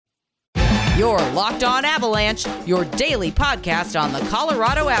Your Locked On Avalanche, your daily podcast on the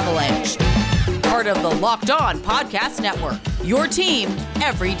Colorado Avalanche. Part of the Locked On Podcast Network, your team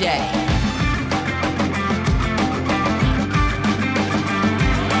every day.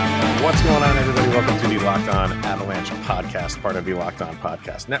 What's going on, everybody? Welcome to the Locked On Avalanche podcast, part of the Locked On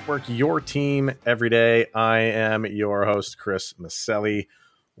Podcast Network, your team every day. I am your host, Chris Maselli,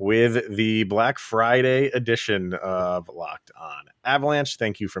 with the Black Friday edition of Locked On Avalanche.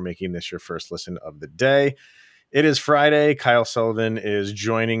 Thank you for making this your first listen of the day. It is Friday. Kyle Sullivan is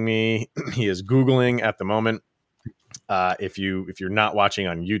joining me. He is Googling at the moment. If you're not watching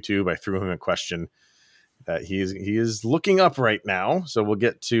on YouTube, I threw him a question that he is looking up right now. So we'll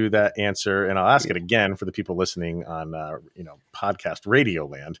get to that answer, and I'll ask it again for the people listening on podcast radio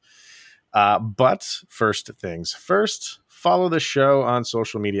land. But first things first, follow the show on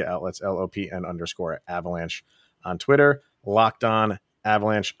social media outlets, LOPN_Avalanche on Twitter, Locked On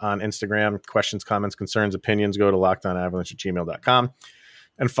Avalanche on Instagram. Questions, comments, concerns, opinions, go to lockedonavalanche@gmail.com.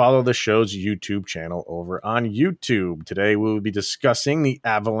 And follow the show's YouTube channel over on YouTube. Today, we will be discussing the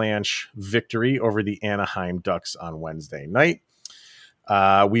Avalanche victory over the Anaheim Ducks on Wednesday night.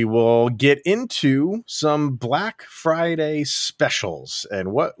 We will get into some Black Friday specials.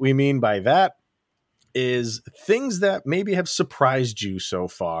 And what we mean by that is things that maybe have surprised you so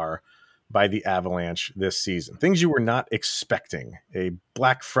far by the Avalanche this season. Things you were not expecting. A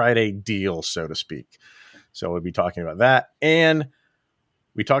Black Friday deal, so to speak. So we'll be talking about that. And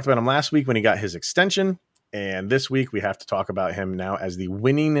we talked about him last week when he got his extension, and this week we have to talk about him now as the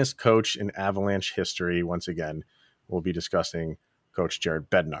winningest coach in Avalanche history. Once again, we'll be discussing Coach Jared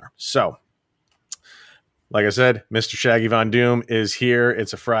Bednar. So, like I said, Mr. Shaggy Von Doom is here.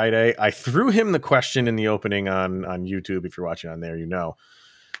 It's a Friday. I threw him the question in the opening on YouTube. If you're watching on there, you know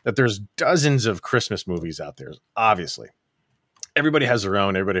that there's dozens of Christmas movies out there, obviously. Everybody has their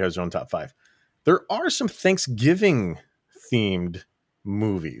own. Everybody has their own top five. There are some Thanksgiving-themed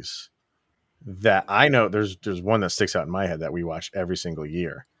movies that I know there's one that sticks out in my head that we watch every single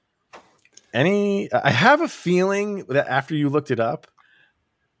year. I have a feeling that after you looked it up,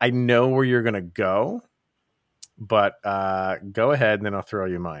 I know where you're going to go, but go ahead and then I'll throw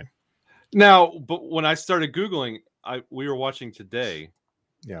you mine. Now, but when I started Googling, we were watching today.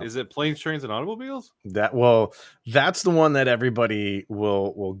 Yeah. Is it Planes, Trains, and Automobiles? That's the one that everybody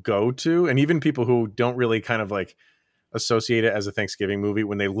will go to. And even people who don't really kind of like associate it as a Thanksgiving movie,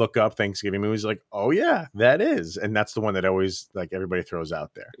 when they look up Thanksgiving movies, like, oh yeah, that is. And that's the one that always like everybody throws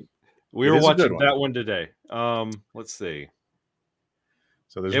out there. We were watching that one today. Let's see.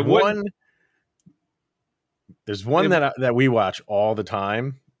 So there's one that we watch all the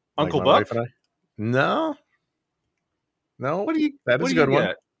time. Uncle Buck? No. That is a good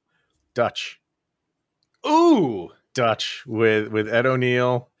one. Dutch. Ooh. Dutch with Ed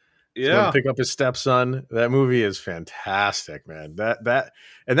O'Neill. Yeah. Pick up his stepson. That movie is fantastic, man. That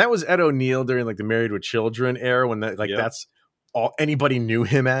was Ed O'Neill during like the Married with Children era when that's all anybody knew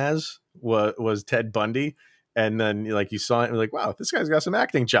him as was Ted Bundy. And then like you saw it and like, wow, this guy's got some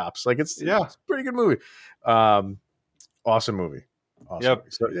acting chops. Like it's a pretty good movie. Awesome movie. Yep.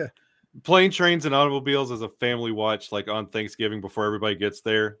 So yeah. Plane, Trains, and Automobiles is a family watch, like on Thanksgiving before everybody gets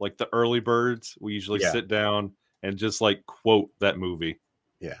there. Like the early birds, we usually sit down and just like quote that movie.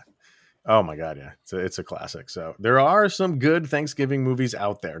 Yeah. Oh my God, yeah, it's a classic. So there are some good Thanksgiving movies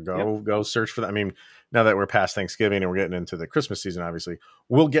out there. Go search for that. I mean, now that we're past Thanksgiving and we're getting into the Christmas season, obviously,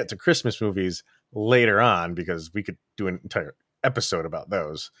 we'll get to Christmas movies later on because we could do an entire episode about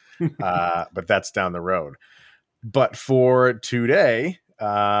those. But that's down the road. But for today,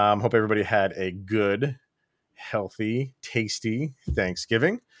 hope everybody had a good, healthy, tasty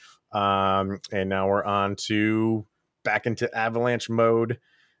Thanksgiving. And now we're on to back into Avalanche mode.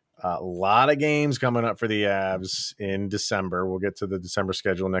 A lot of games coming up for the Avs in December. We'll get to the December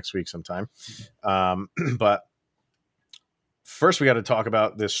schedule next week sometime. But first, we got to talk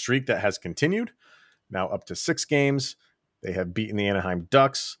about this streak that has continued. Now up to 6 games. They have beaten the Anaheim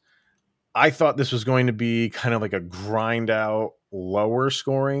Ducks. I thought this was going to be kind of like a grind out, lower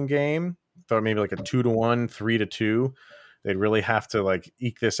scoring game. Thought maybe like a 2-1, 3-2. They'd really have to like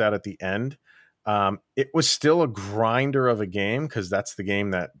eke this out at the end. It was still a grinder of a game because that's the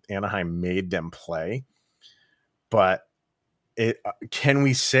game that Anaheim made them play. But can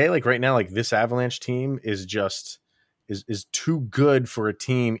we say like right now, like this Avalanche team is just is too good for a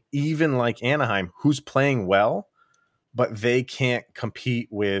team, even like Anaheim, who's playing well, but they can't compete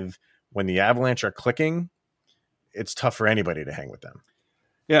with when the Avalanche are clicking. It's tough for anybody to hang with them.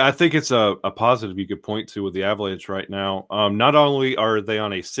 Yeah, I think it's a positive you could point to with the Avalanche right now. Not only are they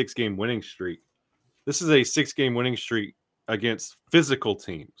on a 6-game winning streak, this is a 6-game winning streak against physical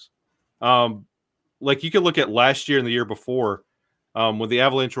teams. Like you could look at last year and the year before, when the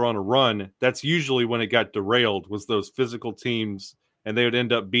Avalanche were on a run, that's usually when it got derailed, was those physical teams, and they would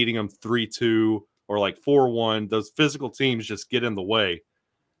end up beating them 3-2 or like 4-1. Those physical teams just get in the way.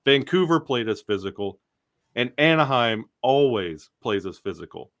 Vancouver played as physical, and Anaheim always plays as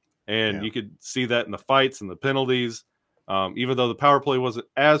physical. And you could see that in the fights and the penalties. Even though the power play wasn't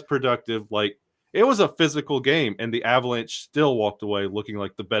as productive, like it was a physical game, and the Avalanche still walked away looking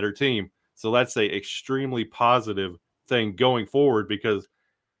like the better team. So that's a extremely positive thing going forward, because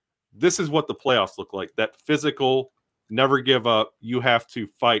this is what the playoffs look like. That physical, never give up. You have to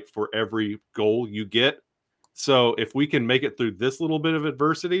fight for every goal you get. So if we can make it through this little bit of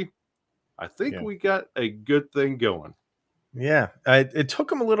adversity, I think we got a good thing going. Yeah, it took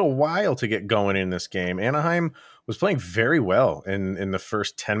them a little while to get going in this game. Anaheim was playing very well in the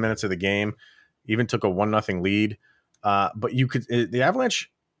first 10 minutes of the game, even took a 1-0 lead. But you could, the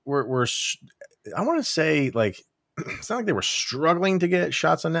Avalanche were I want to say, like, it's not like they were struggling to get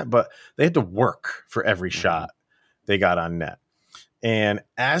shots on net, but they had to work for every shot they got on net. And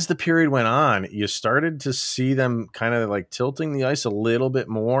as the period went on, you started to see them kind of like tilting the ice a little bit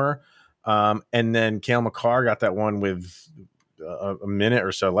more. And then Cale Makar got that one with a minute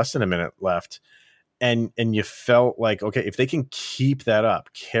or so, less than a minute left. And you felt like, okay, if they can keep that up,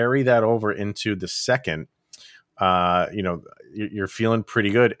 carry that over into the second, you're feeling pretty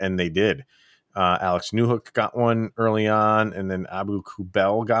good. And they did. Alex Newhook got one early on, and then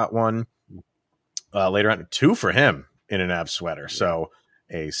Abu-Kubel got one later on. 2 for him in an Avs sweater. So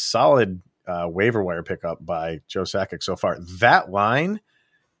a solid waiver wire pickup by Joe Sakic so far. That line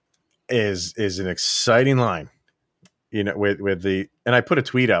is an exciting line, with the, and I put a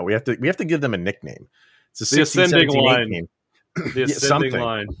tweet out. We have to give them a nickname. It's a the ascending line. The ascending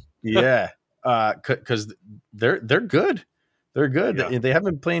line. Yeah. Cause they're good. They're good. Yeah. They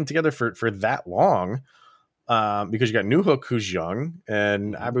haven't been playing together for that long. Because you got Newhook, who's young,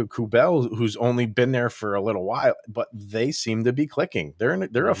 and Abu-Kubel, who's only been there for a little while, but they seem to be clicking.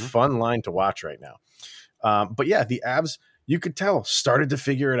 They're a fun line to watch right now. But yeah, the Avs, you could tell, started to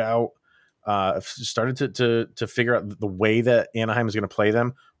figure it out. Started to figure out the way that Anaheim is going to play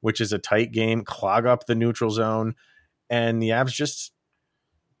them, which is a tight game, clog up the neutral zone, and the Avs just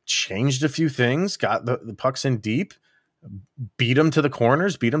changed a few things, got the pucks in deep, beat them to the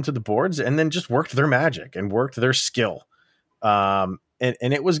corners, beat them to the boards, and then just worked their magic and worked their skill. And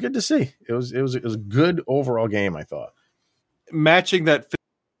it was good to see. It was a good overall game, I thought. Matching that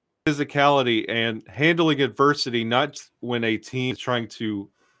physicality and handling adversity, not when a team is trying to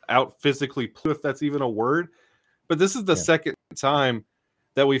out physically play, if that's even a word. But this is the second time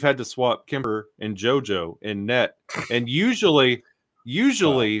that we've had to swap Kuemper and JoJo in net. And usually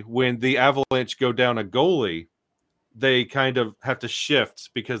when the Avalanche go down a goalie, they kind of have to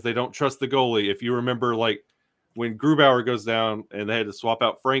shift because they don't trust the goalie. If you remember, like when Grubauer goes down and they had to swap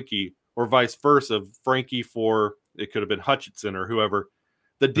out Frankie, or vice versa, Frankie for, it could have been Hutchinson or whoever,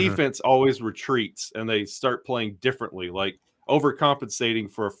 the defense always retreats and they start playing differently, like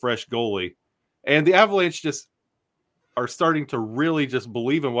overcompensating for a fresh goalie. And the Avalanche just are starting to really just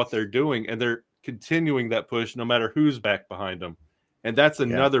believe in what they're doing, and they're continuing that push no matter who's back behind them. And that's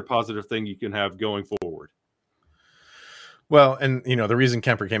another positive thing you can have going forward. Well, and the reason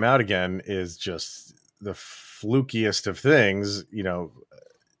Kuemper came out again is just the flukiest of things.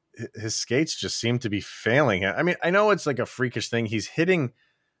 His skates just seem to be failing him. I mean, I know it's like a freakish thing. He's hitting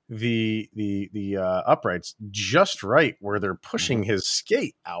the uprights just right where they're pushing his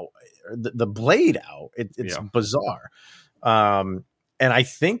skate out, the blade out. It's bizarre. And I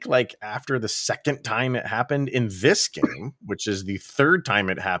think, like, after the second time it happened in this game, which is the third time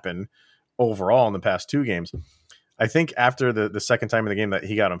it happened overall in the past 2 games, I think after the second time in the game that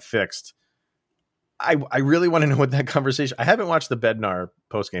he got him fixed, I really want to know what that conversation. I haven't watched the Bednar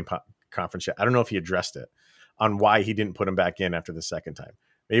post-game conference yet. I don't know if he addressed it on why he didn't put him back in after the second time.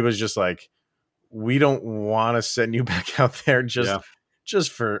 Maybe it was just like, we don't want to send you back out there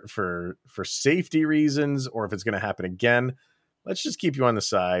just for safety reasons, or if it's going to happen again, let's just keep you on the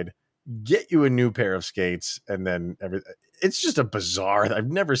side, get you a new pair of skates, and then it's just a bizarre. I've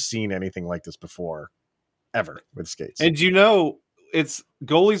never seen anything like this before, ever, with skates. And it's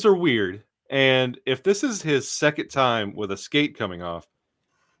goalies are weird. And if this is his second time with a skate coming off,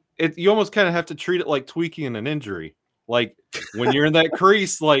 you almost kind of have to treat it like tweaking an injury. Like when you're in that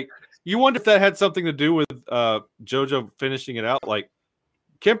crease, like you wonder if that had something to do with JoJo finishing it out. Like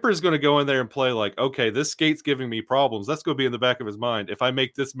Kuemper is going to go in there and play like, okay, this skate's giving me problems. That's going to be in the back of his mind. If I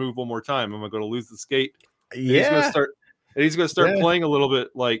make this move one more time, am I going to lose the skate? And he's going to start playing a little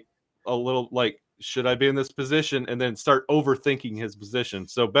bit like should I be in this position? And then start overthinking his position.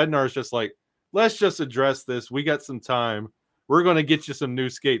 So Bednar is just like, let's just address this. We got some time. We're going to get you some new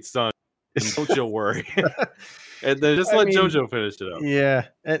skates, son. And don't you worry. And then just let JoJo finish it up. Yeah.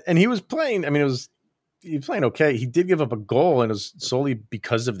 And he was playing. I mean, he was playing okay. He did give up a goal, and it was solely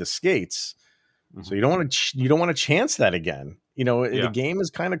because of the skates. Mm-hmm. So you don't want to chance that again. The game is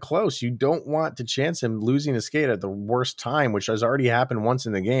kind of close. You don't want to chance him losing a skate at the worst time, which has already happened once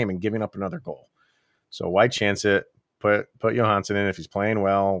in the game, and giving up another goal. So why chance it? Put Johansson in. If he's playing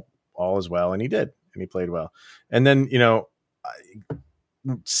well, all is well. And he did. And he played well. And then,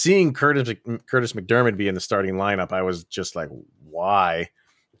 seeing Curtis McDermott be in the starting lineup, I was just like, why?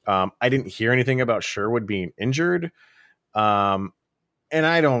 I didn't hear anything about Sherwood being injured. And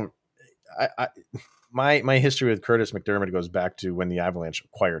my history with Curtis McDermott goes back to when the Avalanche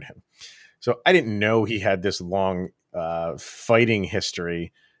acquired him. So I didn't know he had this long fighting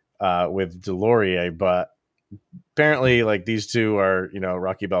history with Delorier, but apparently like these two are,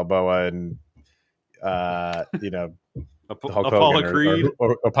 Rocky Balboa and, Apollo Creed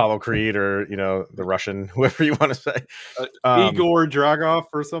or Apollo Creed, or the Russian, whoever you want to say, Igor Dragov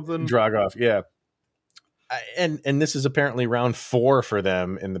or something. Dragov, yeah. And this is apparently round 4 for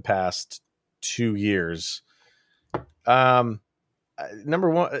them in the past 2 years. Number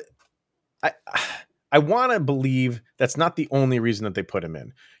one, I want to believe that's not the only reason that they put him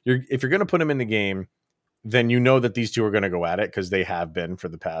in. If you're going to put him in the game, then that these two are going to go at it, because they have been for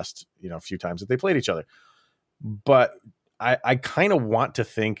the past few times that they played each other. But I kind of want to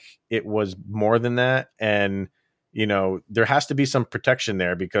think it was more than that. And, there has to be some protection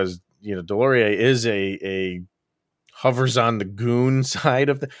there, because, Delorier is a hovers on the goon side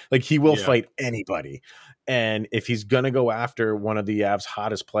of he will fight anybody. And if he's going to go after one of the Avs'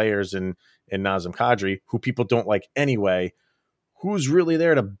 hottest players in Nazem Kadri, who people don't like anyway, who's really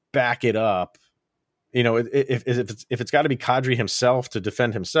there to back it up? If it's got to be Kadri himself to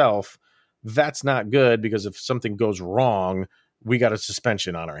defend himself, that's not good, because if something goes wrong, we got a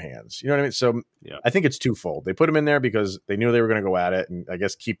suspension on our hands. You know what I mean? So I think it's twofold. They put him in there because they knew they were going to go at it, and I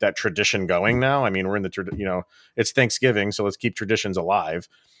guess keep that tradition going now. I mean, we're in it's Thanksgiving, so let's keep traditions alive,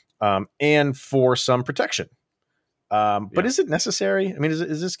 and for some protection. But is it necessary? I mean,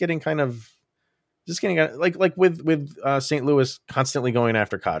 is this getting kind of like with St. Louis constantly going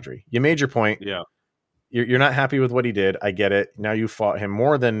after Kadri? You made your point. Yeah. You're not happy with what he did. I get it. Now you fought him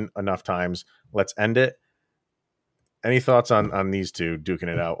more than enough times. Let's end it. Any thoughts on these two duking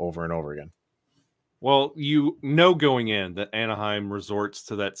it out over and over again? Well, going in that Anaheim resorts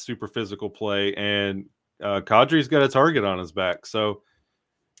to that super physical play, and Kadri's got a target on his back. So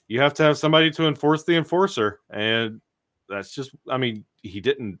you have to have somebody to enforce the enforcer. And that's just, he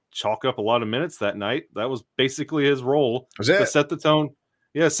didn't chalk up a lot of minutes that night. That was basically his role to set the tone.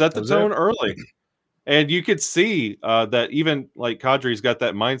 Yeah, set the tone early. And you could see that even like Kadri's got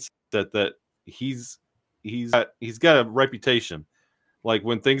that mindset that he's got a reputation. Like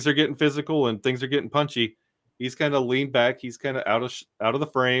when things are getting physical and things are getting punchy, he's kind of leaned back. He's kind of out of the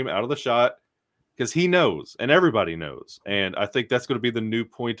frame, out of the shot, because he knows, and everybody knows. And I think that's going to be the new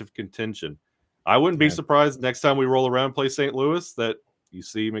point of contention. I wouldn't be surprised next time we roll around and play St. Louis that you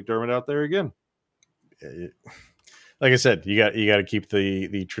see McDermott out there again. Like I said, you got to keep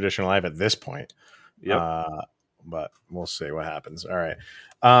the tradition alive at this point. Yeah, but we'll see what happens. All right.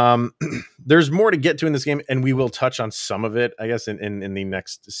 There's more to get to in this game, and we will touch on some of it, I guess, in the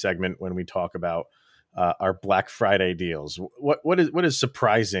next segment when we talk about our Black Friday deals. What is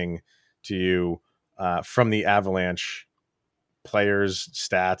surprising to you from the Avalanche players,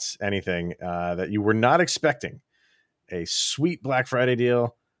 stats, anything that you were not expecting? A sweet Black Friday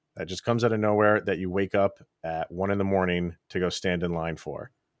deal that just comes out of nowhere that you wake up at 1 a.m. to go stand in line for.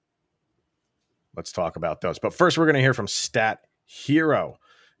 Let's talk about those. But first, we're going to hear from Stat Hero.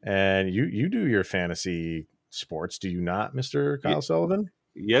 And you do your fantasy sports, do you not, Mr. Kyle Sullivan?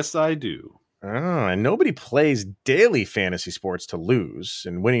 Yes, I do. Oh, and nobody plays daily fantasy sports to lose,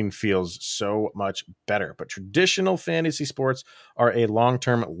 and winning feels so much better. But traditional fantasy sports are a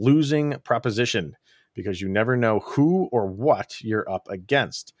long-term losing proposition because you never know who or what you're up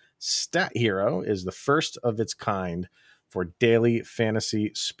against. Stat Hero is the first of its kind for daily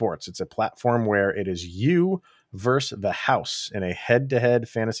fantasy sports. It's a platform where it is you versus the house in a head-to-head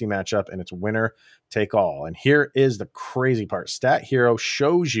fantasy matchup, and it's winner take all. And here is the crazy part. Stat Hero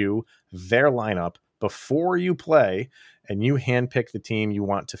shows you their lineup before you play, and you handpick the team you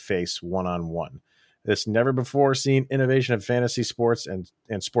want to face one-on-one. This never-before-seen innovation of fantasy sports and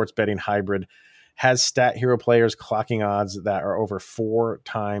sports betting hybrid has Stat Hero players clocking odds that are over 4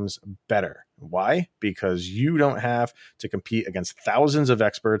 times better. Why? Because you don't have to compete against thousands of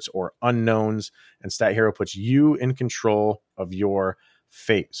experts or unknowns, and Stat Hero puts you in control of your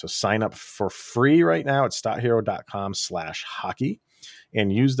fate. So sign up for free right now at stathero.com/hockey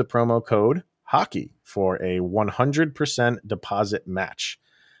and use the promo code hockey for a 100% deposit match.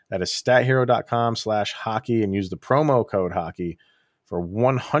 That is stathero.com/hockey and use the promo code hockey for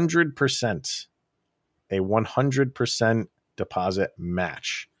 100%, a 100% deposit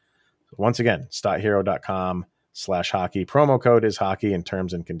match. So once again, stathero.com/hockey. Promo code is hockey and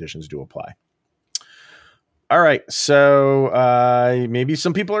terms and conditions do apply. All right. So maybe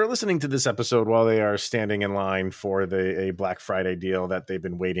some people are listening to this episode while they are standing in line for a Black Friday deal that they've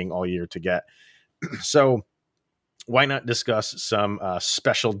been waiting all year to get. So why not discuss some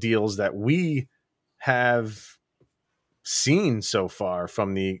special deals that we have seen so far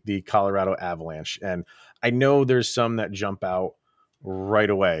from the Colorado Avalanche? And I know there's some that jump out right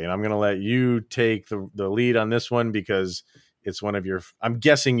away, and I'm going to let you take the lead on this one because it's one of your, I'm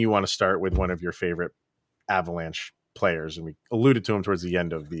guessing you want to start with one of your favorite Avalanche players, and we alluded to him towards the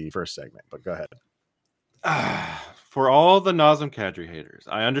end of the first segment, but go ahead. For all the Nazem Kadri haters,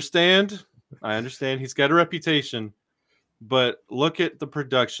 I understand he's got a reputation, but look at the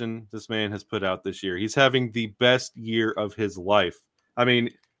production this man has put out this year. He's having the best year of his life. I mean,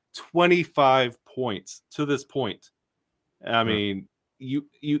 25 points to this point. I mean, you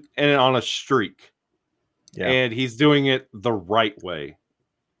and on a streak. Yeah. And he's doing it the right way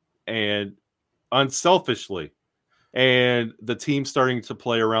and unselfishly. And the team starting to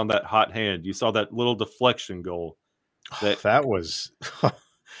play around that hot hand. You saw that little deflection goal. That was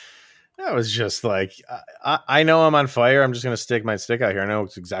that was just like, I know I'm on fire. I'm just going to stick my stick out here. I know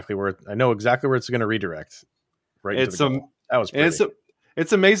exactly where it's going to redirect. Right. That was pretty.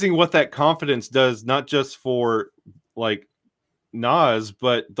 It's amazing what that confidence does, not just for like Nas,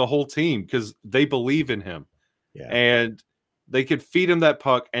 but the whole team, because they believe in him. Yeah. And they could feed him that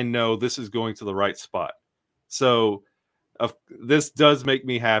puck and know this is going to the right spot. So this does make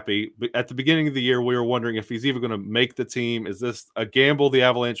me happy. But at the beginning of the year, we were wondering if he's even going to make the team. Is this a gamble the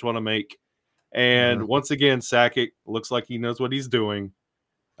Avalanche want to make? And once again, Sakic looks like he knows what he's doing.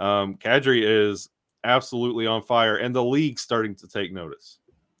 Kadri is absolutely on fire, and the league's starting to take notice.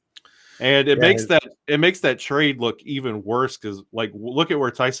 And it makes that trade look even worse because, like, look at where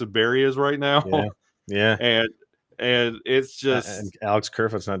Tyson Barrie is right now. Yeah. And it's just and Alex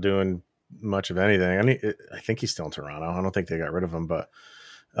Kerfoot's not doing much of anything. I mean, I think he's still in Toronto. I don't think they got rid of him, but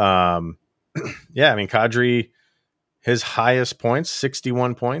yeah, I mean, Kadri, his highest points,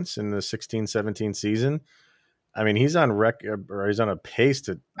 61 points in the 16-17 season. I mean, he's on he's on a pace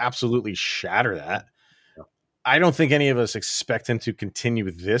to absolutely shatter that. Yeah. I don't think any of us expect him to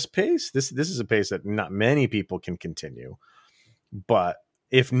continue this pace. This is a pace that not many people can continue. But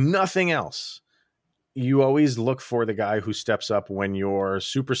if nothing else, you always look for the guy who steps up when your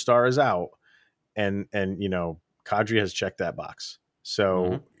superstar is out, and you know, Kadri has checked that box.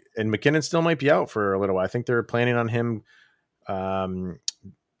 So, and McKinnon still might be out for a little while. I think they're planning on him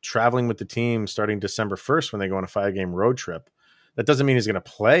traveling with the team starting December 1st when they go on a 5-game road trip. That doesn't mean he's going to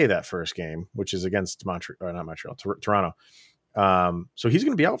play that first game, which is against Toronto. So he's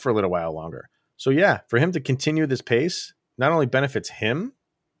going to be out for a little while longer. So yeah, for him to continue this pace not only benefits him,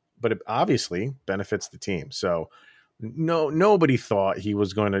 but it obviously benefits the team. So nobody thought he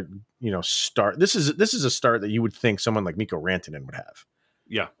was going to, start. This is a start that you would think someone like Mikko Rantanen would have.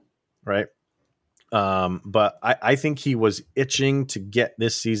 Yeah. Right. But I think he was itching to get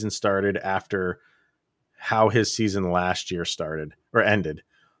this season started after how his season last year started or ended.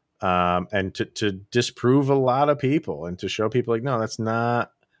 And to disprove a lot of people and to show people like, no, that's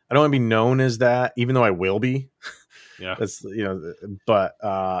not, I don't want to be known as that, even though I will be. Yeah. That's, but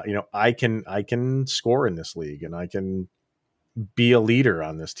I can score in this league and I can be a leader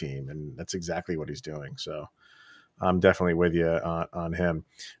on this team. And that's exactly what he's doing. So I'm definitely with you on him.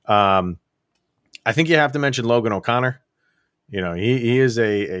 I think you have to mention Logan O'Connor. He is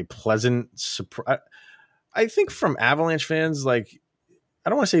a pleasant surprise. I think from Avalanche fans, like, I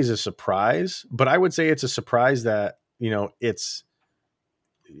don't want to say he's a surprise, but I would say it's a surprise that, it's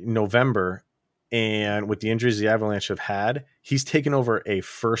November and with the injuries the Avalanche have had, he's taken over a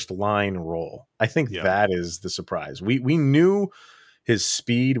first line role. I think that is the surprise. We knew his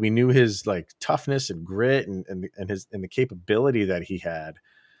speed, we knew his like toughness and grit and the capability that he had.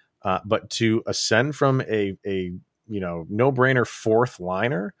 But to ascend from a no-brainer fourth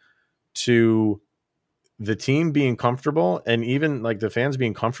liner to the team being comfortable and even like the fans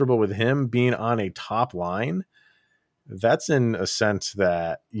being comfortable with him being on a top line, that's an ascent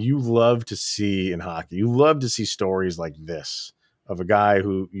that you love to see in hockey. You love to see stories like this of a guy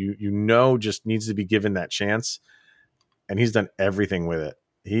who just needs to be given that chance, and he's done everything with it.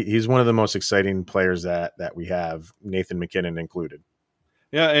 He's one of the most exciting players that we have, Nathan MacKinnon included.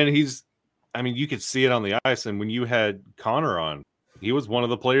 Yeah, and you could see it on the ice. And when you had Connor on, he was one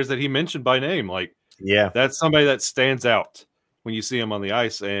of the players that he mentioned by name. Like, yeah, that's somebody that stands out when you see him on the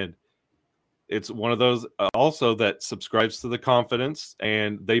ice. And it's one of those also that subscribes to the confidence,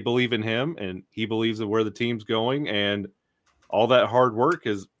 and they believe in him, and he believes in where the team's going. And all that hard work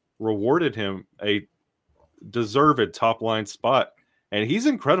has rewarded him a deserved top line spot. And he's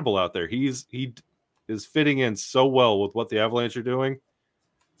incredible out there. He is fitting in so well with what the Avalanche are doing.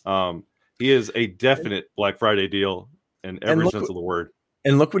 He is a definite Black Friday deal in every sense of the word.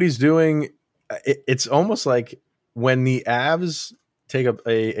 And look what he's doing. It's almost like when the Avs take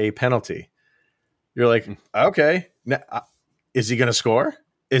a penalty, you're like, okay, now, is he going to score?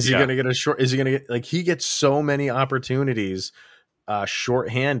 Is he going to get a short? Is he going to get, like, he gets so many opportunities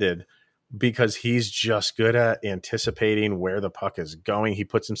shorthanded because he's just good at anticipating where the puck is going. He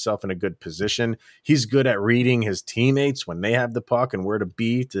puts himself in a good position. He's good at reading his teammates when they have the puck and where to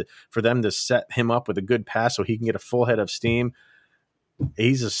be for them to set him up with a good pass so he can get a full head of steam.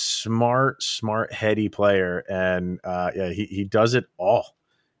 He's a smart, heady player, and he does it all.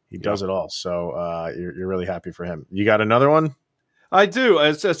 He does it all. So you're really happy for him. You got another one? I do.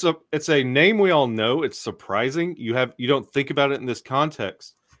 It's a name we all know. It's surprising. You don't think about it in this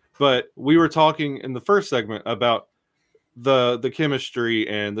context. But we were talking in the first segment about the chemistry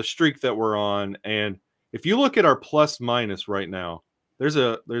and the streak that we're on. And if you look at our plus minus right now, there's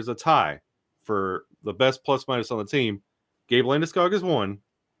a tie for the best plus minus on the team. Gabe Landeskog is one.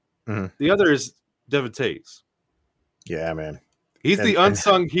 Mm-hmm. The other is Devon Toews. Yeah, man. He's the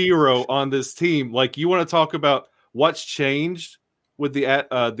unsung hero on this team. Like, you want to talk about what's changed with the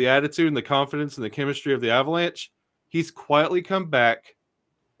attitude and the confidence and the chemistry of the Avalanche? He's quietly come back.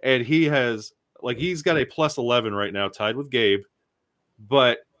 And he's got a plus 11 right now, tied with Gabe.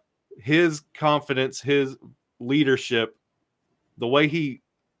 But his confidence, his leadership, the way he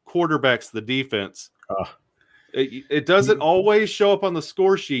quarterbacks the defense, it doesn't always show up on the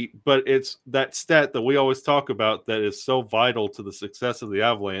score sheet, but it's that stat that we always talk about that is so vital to the success of the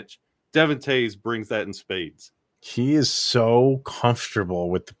Avalanche. Devon Toews brings that in spades. He is so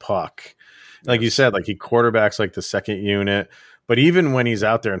comfortable with the puck. Like you said, like, he quarterbacks like the second unit. But even when he's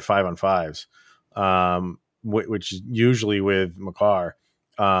out there in 5-on-5s, which is usually with Makar,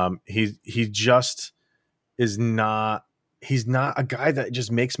 he just is not. He's not a guy that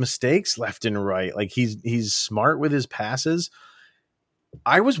just makes mistakes left and right. Like, he's smart with his passes.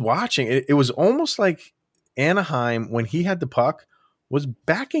 I was watching it. It was almost like Anaheim, when he had the puck, was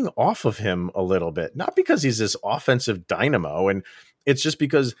backing off of him a little bit. Not because he's this offensive dynamo, and it's just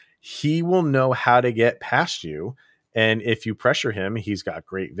because he will know how to get past you. And if you pressure him, he's got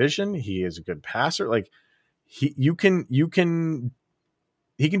great vision. He is a good passer. Like, he can do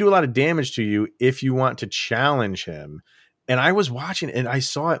a lot of damage to you if you want to challenge him. And I was watching, and I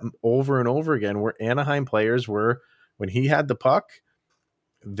saw it over and over again where Anaheim players were, when he had the puck,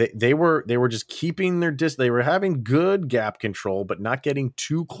 they were just keeping their distance. They were having good gap control, but not getting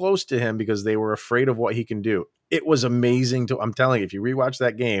too close to him because they were afraid of what he can do. It was amazing. I'm telling you, if you rewatch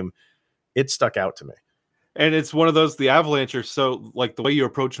that game, it stuck out to me. And it's one of those, the Avalanche are so, like, the way you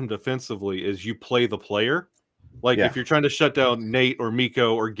approach them defensively is you play the player. Like, if you're trying to shut down Nate or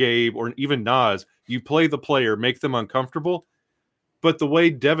Mikko or Gabe or even Naz, you play the player, make them uncomfortable. But the way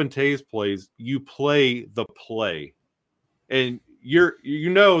Devon Toews plays, you play the play. And you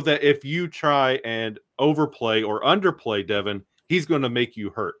know that if you try and overplay or underplay Devon, he's going to make you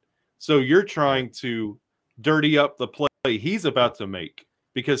hurt. So you're trying to dirty up the play he's about to make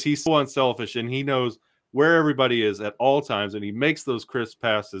because he's so unselfish and he knows where everybody is at all times, and he makes those crisp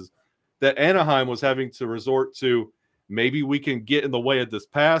passes that Anaheim was having to resort to. Maybe we can get in the way of this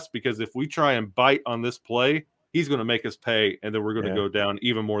pass, because if we try and bite on this play, he's going to make us pay, and then we're going to go down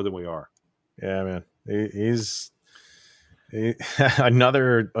even more than we are. Yeah, man. He's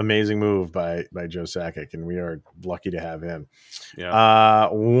another amazing move by Joe Sakic, and we are lucky to have him. Yeah.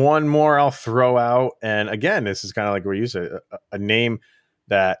 One more I'll throw out, and again, this is kind of like where you said, a name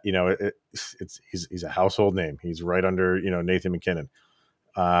that, you know, he's a household name. He's right under, you know, Nathan MacKinnon.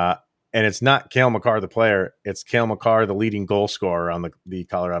 And it's not Cale Makar, the player. It's Cale Makar, the leading goal scorer on the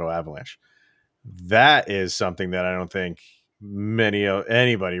Colorado Avalanche. That is something that I don't think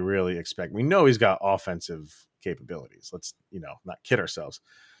anybody really expect. We know he's got offensive capabilities. Let's, you know, not kid ourselves.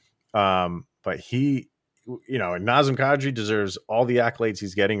 But he, you know, and Nazem Kadri deserves all the accolades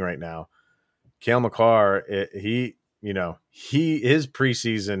he's getting right now. Cale Makar, his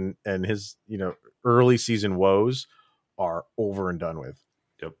preseason and his, you know, early season woes are over and done with.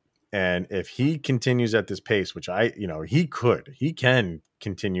 Yep. And if he continues at this pace, which he can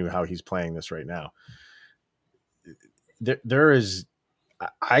continue how he's playing this right now.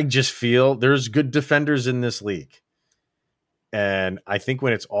 I just feel there's good defenders in this league. And I think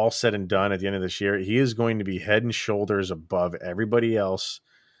when it's all said and done at the end of this year, he is going to be head and shoulders above everybody else.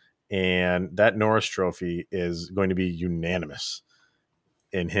 And that Norris Trophy is going to be unanimous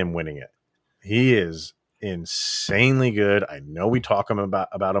in him winning it. He is insanely good. I know we talk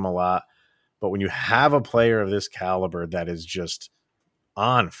about him a lot, but when you have a player of this caliber that is just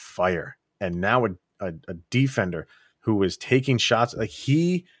on fire, and now a defender who is taking shots, like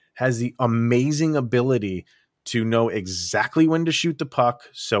he has the amazing ability to know exactly when to shoot the puck,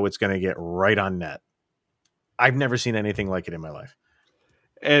 so it's going to get right on net. I've never seen anything like it in my life.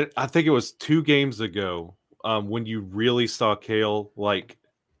 And I think it was 2 games ago when you really saw Cale like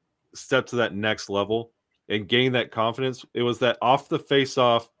step to that next level and gain that confidence. It was that off the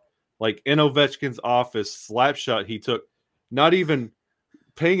face-off, like in Ovechkin's office slap shot he took, not even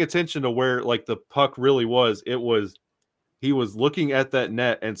paying attention to where like the puck really was. It was he was looking at that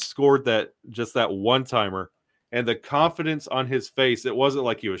net and scored that one-timer. And the confidence on his face, it wasn't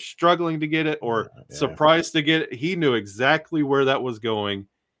like he was struggling to get it or surprised to get it. He knew exactly where that was going.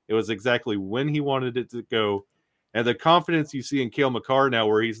 It was exactly when he wanted it to go. And the confidence you see in Cale Makar now,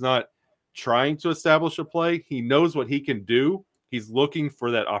 where he's not trying to establish a play, he knows what he can do. He's looking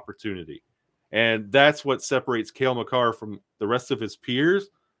for that opportunity. And that's what separates Cale Makar from the rest of his peers.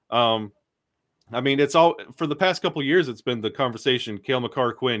 I mean, it's all for the past couple of years, it's been the conversation, Cale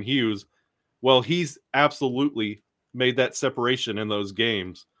Makar, Quinn Hughes. Well, he's absolutely made that separation in those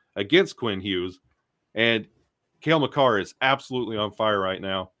games against Quinn Hughes. And Cale Makar is absolutely on fire right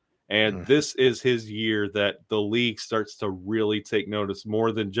now. And this is his year that the league starts to really take notice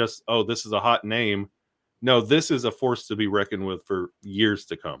more than just, oh, this is a hot name. No, this is a force to be reckoned with for years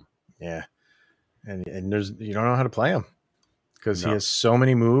to come. Yeah. And you don't know how to play him because he has so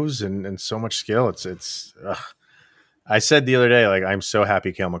many moves and so much skill. It's I said the other day, like, I'm so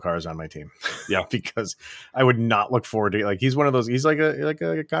happy Cale Makar is on my team. Yeah. Because I would not look forward to, like, he's one of those, he's like a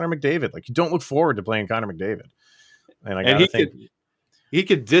Connor McDavid. Like, you don't look forward to playing Connor McDavid. And he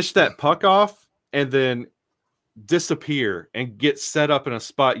could dish that puck off and then disappear and get set up in a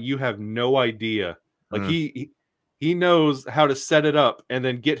spot you have no idea. Like he knows how to set it up and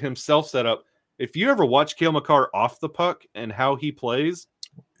then get himself set up. If you ever watch Cale Makar off the puck and how he plays,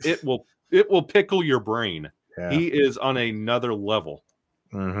 it will pickle your brain. Yeah. He is on another level.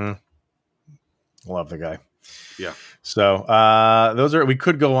 Mm-hmm. Love the guy. Yeah. So we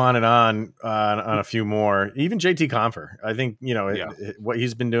could go on and on a few more. Even JT Compher, I think, what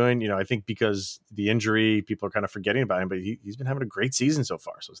he's been doing, I think because the injury, people are kind of forgetting about him, but he's been having a great season so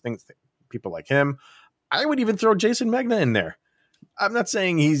far. So people like him, I would even throw Jason Megna in there. I'm not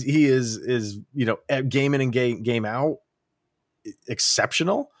saying he is game in and game out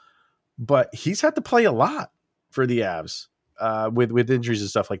exceptional, but he's had to play a lot for the Avs with injuries and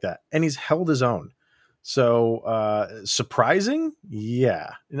stuff like that. And he's held his own. So surprising. Yeah.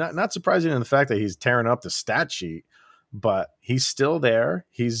 Not surprising in the fact that he's tearing up the stat sheet, but he's still there.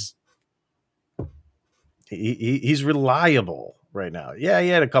 He's reliable right now. Yeah. He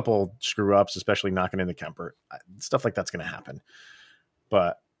had a couple screw ups, especially knocking into Kemper. Stuff like that's going to happen,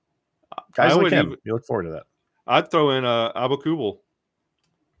 but guys like him, you look forward to that. I'd throw in Abu Kubel.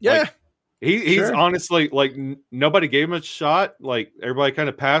 Yeah. Like, He's honestly, like, nobody gave him a shot. Like, everybody kind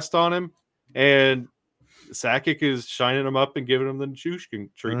of passed on him, and Sakic is shining him up and giving him the Nichushkin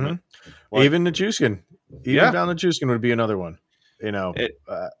treatment. Mm-hmm. Like, even Nichushkin. Down Nichushkin would be another one.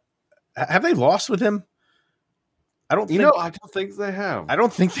 Have they lost with him? I don't think they have. I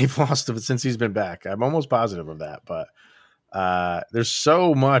don't think they've lost him since he's been back. I'm almost positive of that, but there's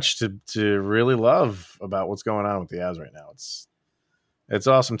so much to really love about what's going on with the Avs right now. It's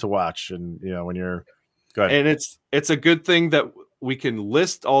awesome to watch, and when you're go ahead. And it's a good thing that we can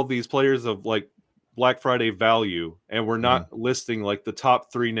list all these players of like Black Friday value, and we're not listing like the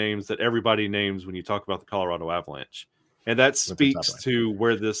top 3 names that everybody names when you talk about the Colorado Avalanche, and that speaks to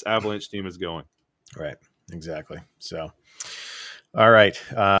where this Avalanche team is going. Right, exactly. So, all right,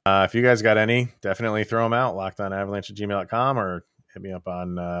 if you guys got any, definitely throw them out. LockedOnAvalanche@gmail.com or hit me up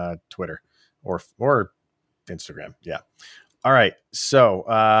on Twitter or Instagram. Yeah. All right,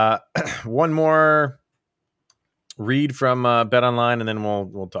 so one more read from Bet Online, and then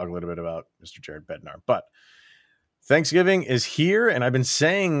we'll talk a little bit about Mr. Jared Bednar. But Thanksgiving is here, and I've been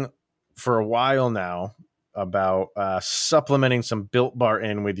saying for a while now about supplementing some Built Bar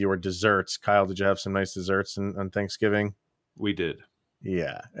in with your desserts. Kyle, did you have some nice desserts on Thanksgiving? We did.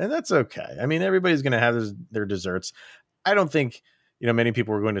 Yeah, and that's okay. I mean, everybody's going to have their desserts. I don't think, many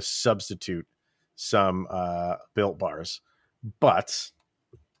people are going to substitute some Built Bars. But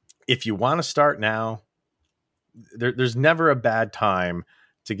if you want to start now, there's never a bad time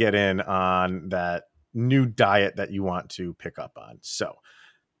to get in on that new diet that you want to pick up on. So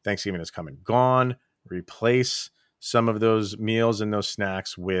Thanksgiving is come and gone. Replace some of those meals and those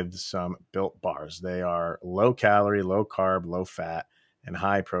snacks with some Built Bars. They are low calorie, low carb, low fat, and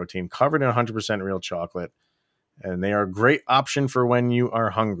high protein, covered in 100% real chocolate. And they are a great option for when you are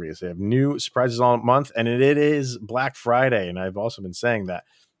hungry. So they have new surprises all month, and it is Black Friday. And I've also been saying that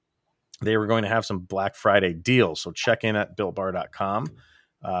they were going to have some Black Friday deals. So check in at BuiltBar.com.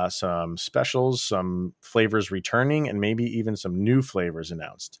 Some specials, some flavors returning, and maybe even some new flavors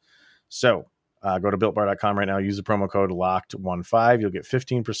announced. So go to BuiltBar.com right now. Use the promo code LOCKED15. You'll get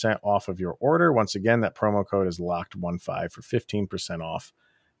 15% off of your order. Once again, that promo code is LOCKED15 for 15% off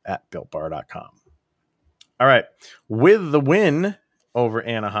at BuiltBar.com. All right. With the win over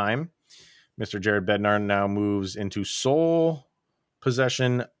Anaheim, Mr. Jared Bednar now moves into sole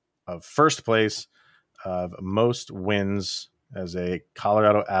possession of first place of most wins as a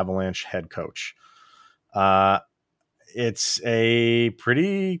Colorado Avalanche head coach. It's a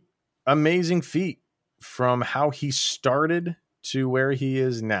pretty amazing feat from how he started to where he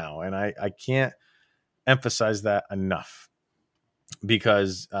is now. And I can't emphasize that enough.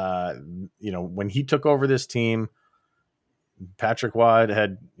 Because, when he took over this team, Patrick Waugh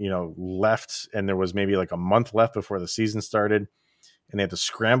had, left, and there was maybe like a month left before the season started, and they had to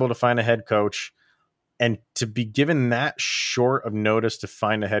scramble to find a head coach. And to be given that short of notice to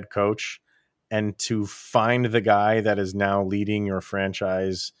find a head coach and to find the guy that is now leading your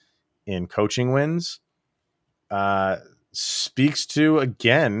franchise in coaching wins speaks to,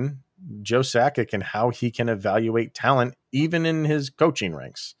 again, Joe Sakic and how he can evaluate talent even in his coaching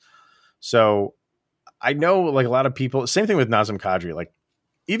ranks. So I know, like, a lot of people, same thing with Nazem Kadri, like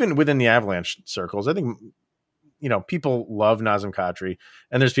even within the Avalanche circles, I think, people love Nazem Kadri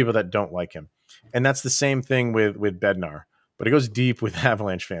and there's people that don't like him. And that's the same thing with Bednar, but it goes deep with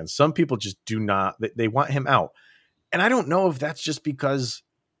Avalanche fans. Some people just do not, they want him out. And I don't know if that's just because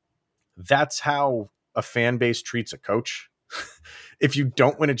that's how a fan base treats a coach. If you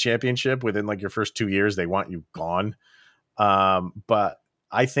don't win a championship within like your first 2 years, they want you gone. But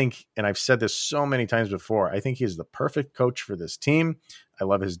I think, and I've said this so many times before, I think he's the perfect coach for this team. I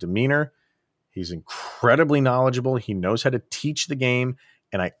love his demeanor. He's incredibly knowledgeable. He knows how to teach the game.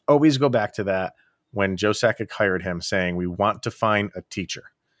 And I always go back to that when Joe Sakic hired him, saying, we want to find a teacher.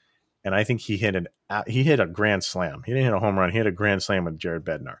 And I think he hit a grand slam. He didn't hit a home run. He hit a grand slam with Jared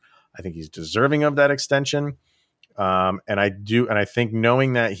Bednar. I think he's deserving of that extension. And I think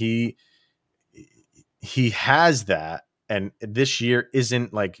knowing that he has that, and this year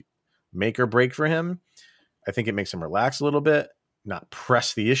isn't like make or break for him, I think it makes him relax a little bit, not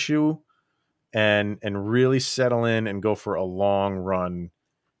press the issue, and really settle in and go for a long run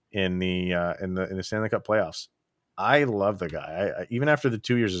in the Stanley Cup playoffs. I love the guy. I even after the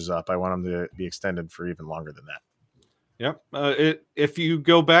 2 years is up, I want him to be extended for even longer than that. Yeah. If you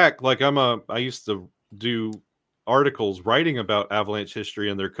go back, like I used to do articles writing about Avalanche history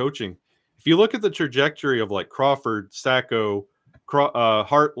and their coaching. If you look at the trajectory of like Crawford, Sacco,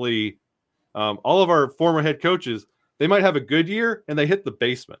 Hartley, all of our former head coaches, they might have a good year and they hit the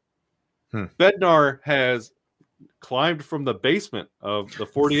basement. Bednar has climbed from the basement of the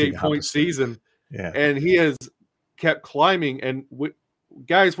 48-point season, and he has kept climbing. And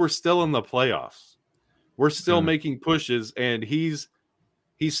guys, we're still in the playoffs. We're still making pushes, and he's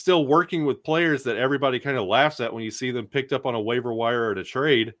still working with players that everybody kind of laughs at when you see them picked up on a waiver wire or at a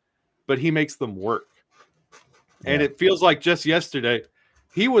trade, but he makes them work. And it feels like just yesterday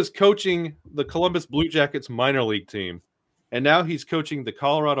he was coaching the Columbus Blue Jackets minor league team, and now he's coaching the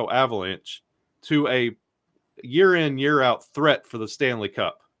Colorado Avalanche to a year in, year out threat for the Stanley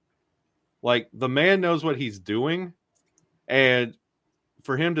Cup. Like, the man knows what he's doing, and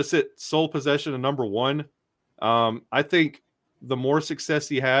for him to sit sole possession of number one, I think the more success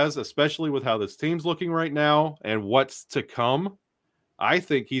he has, especially with how this team's looking right now and what's to come, I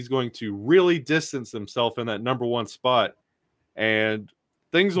think he's going to really distance himself in that number one spot, and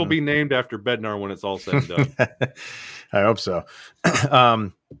things will be named after Bednar when it's all said and done. I hope so.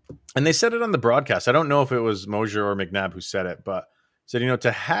 And they said it on the broadcast. I don't know if it was Mosier or McNabb who said it, but said,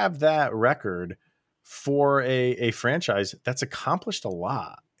 to have that record for a franchise that's accomplished a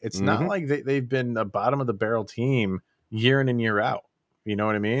lot. It's not like they've been a bottom of the barrel team year in and year out. You know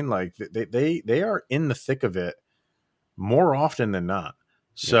what I mean? Like they are in the thick of it more often than not.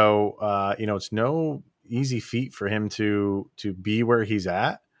 So, it's no easy feat for him to be where he's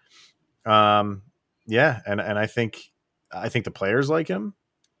at. And I think I think the players like him.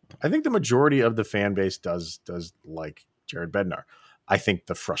 I think the majority of the fan base does like Jared Bednar. I think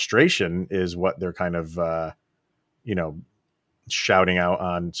the frustration is what they're kind of, shouting out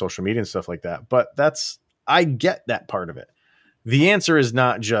on social media and stuff like that. But I get that part of it. The answer is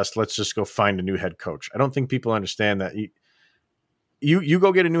not just, let's just go find a new head coach. I don't think people understand that you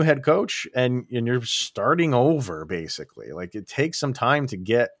go get a new head coach and you're starting over basically. Like it takes some time to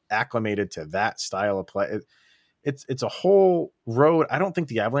get acclimated to that style of play. It's a whole road. I don't think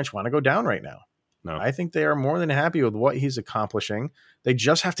the Avalanche want to go down right now. No, I think they are more than happy with what he's accomplishing. They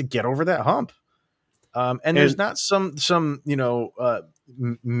just have to get over that hump. And there's not some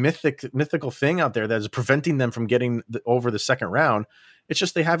mythical thing out there that is preventing them from getting over the second round. It's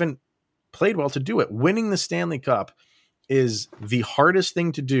just they haven't played well to do it. Winning the Stanley Cup is the hardest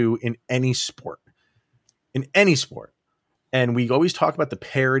thing to do in any sport. And we always talk about the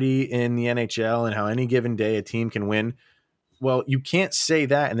parity in the NHL and how any given day a team can win. Well, you can't say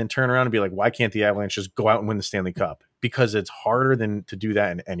that and then turn around and be like, why can't the Avalanche just go out and win the Stanley Cup? Because it's harder than to do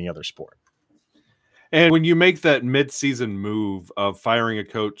that in any other sport. And when you make that mid-season move of firing a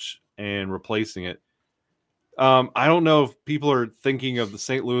coach and replacing it, I don't know if people are thinking of the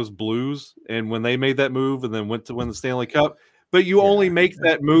St. Louis Blues and when they made that move and then went to win the Stanley Cup. But you only make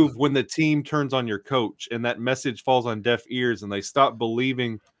that move when the team turns on your coach and that message falls on deaf ears and they stop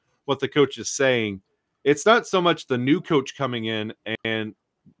believing what the coach is saying. It's not so much the new coach coming in and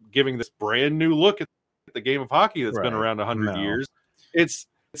giving this brand new look at the game of hockey that's been around 100 years. It's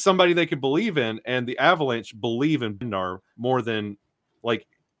somebody they can believe in, and the Avalanche believe in Bednar more than, like,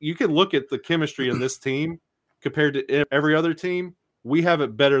 you can look at the chemistry in this team compared to every other team. We have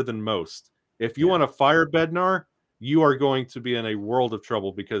it better than most. If you want to fire Bednar, you are going to be in a world of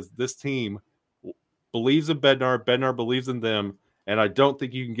trouble because this team believes in Bednar. Bednar believes in them. And I don't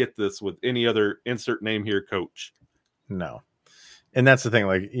think you can get this with any other insert name here coach. No. And that's the thing.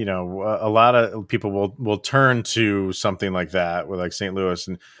 Like, a lot of people will turn to something like that with like St. Louis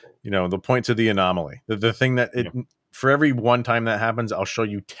and, they'll point to the anomaly. The thing that for every one time that happens, I'll show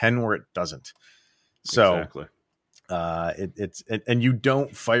you 10 where it doesn't. So exactly. And you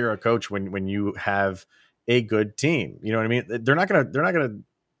don't fire a coach when you have a good team. You know what I mean?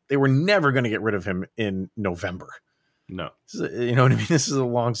 They were never going to get rid of him in November. No. You know what I mean? This is a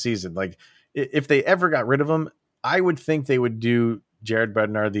long season. Like if they ever got rid of him, I would think they would do Jared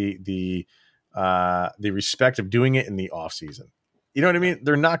Bednar the respect of doing it in the off season. You know what I mean?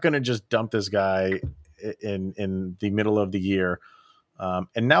 They're not going to just dump this guy in the middle of the year.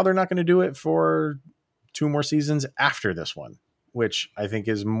 And now they're not going to do it for 2 more seasons after this one, which I think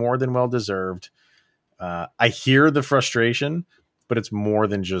is more than well deserved. I hear the frustration, but it's more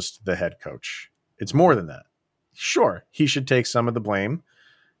than just the head coach. It's more than that. Sure, he should take some of the blame,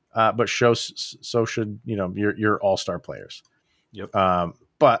 but so should your all-star players. Yep.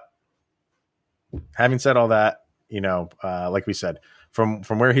 But having said all that, like we said, from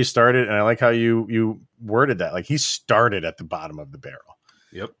where he started, and I like how you worded that. Like he started at the bottom of the barrel.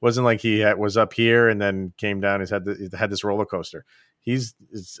 Yep. Wasn't like he was up here and then came down. He's had this roller coaster. He's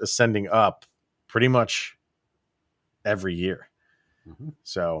ascending up pretty much every year. Mm-hmm.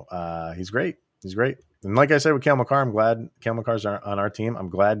 So he's great. He's great. And like I said with Cale Makar, I'm glad Cale Makar's on our team. I'm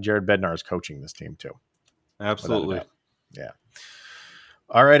glad Jared Bednar is coaching this team too. Absolutely. Yeah.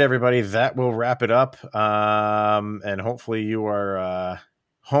 All right, everybody. That will wrap it up. And hopefully you are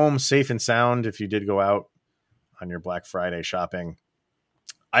home safe and sound if you did go out on your Black Friday shopping.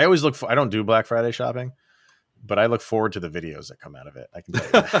 I always I don't do Black Friday shopping, but I look forward to the videos that come out of it. I can tell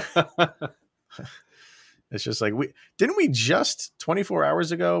you that. It's just like didn't we just 24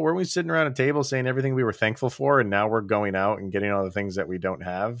 hours ago, weren't we sitting around a table saying everything we were thankful for, and now we're going out and getting all the things that we don't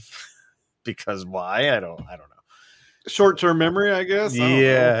have? Because why? I don't know. Short-term memory, I guess.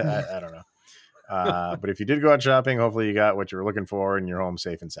 I don't know. But if you did go out shopping, hopefully you got what you were looking for and you're home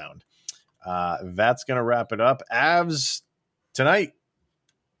safe and sound. That's going to wrap it up. Avs tonight.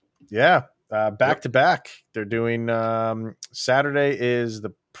 Yeah. Back to back. They're doing Saturday is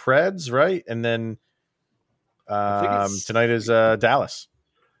the Preds, right? And then tonight is Dallas.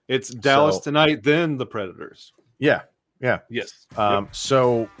 It's Dallas tonight, then the Predators. Yeah. Yes.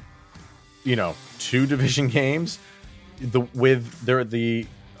 So, 2 division games.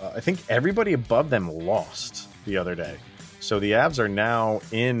 I think everybody above them lost the other day. So the Avs are now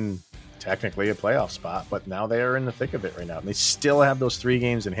in technically a playoff spot, but now they are in the thick of it right now. And they still have those 3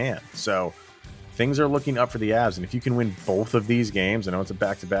 games in hand. So things are looking up for the Avs. And if you can win both of these games, I know it's a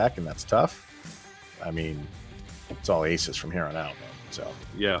back-to-back and that's tough. I mean, it's all aces from here on out, man. So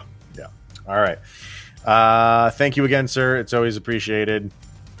yeah. All right. Thank you again, sir. It's always appreciated.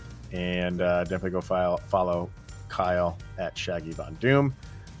 And definitely go follow Kyle at Shaggy Von Doom.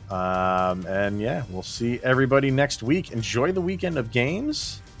 And yeah, we'll see everybody next week. Enjoy the weekend of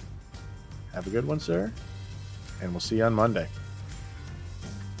games. Have a good one, sir. And we'll see you on Monday.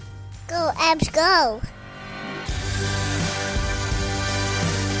 Go, Abs, go.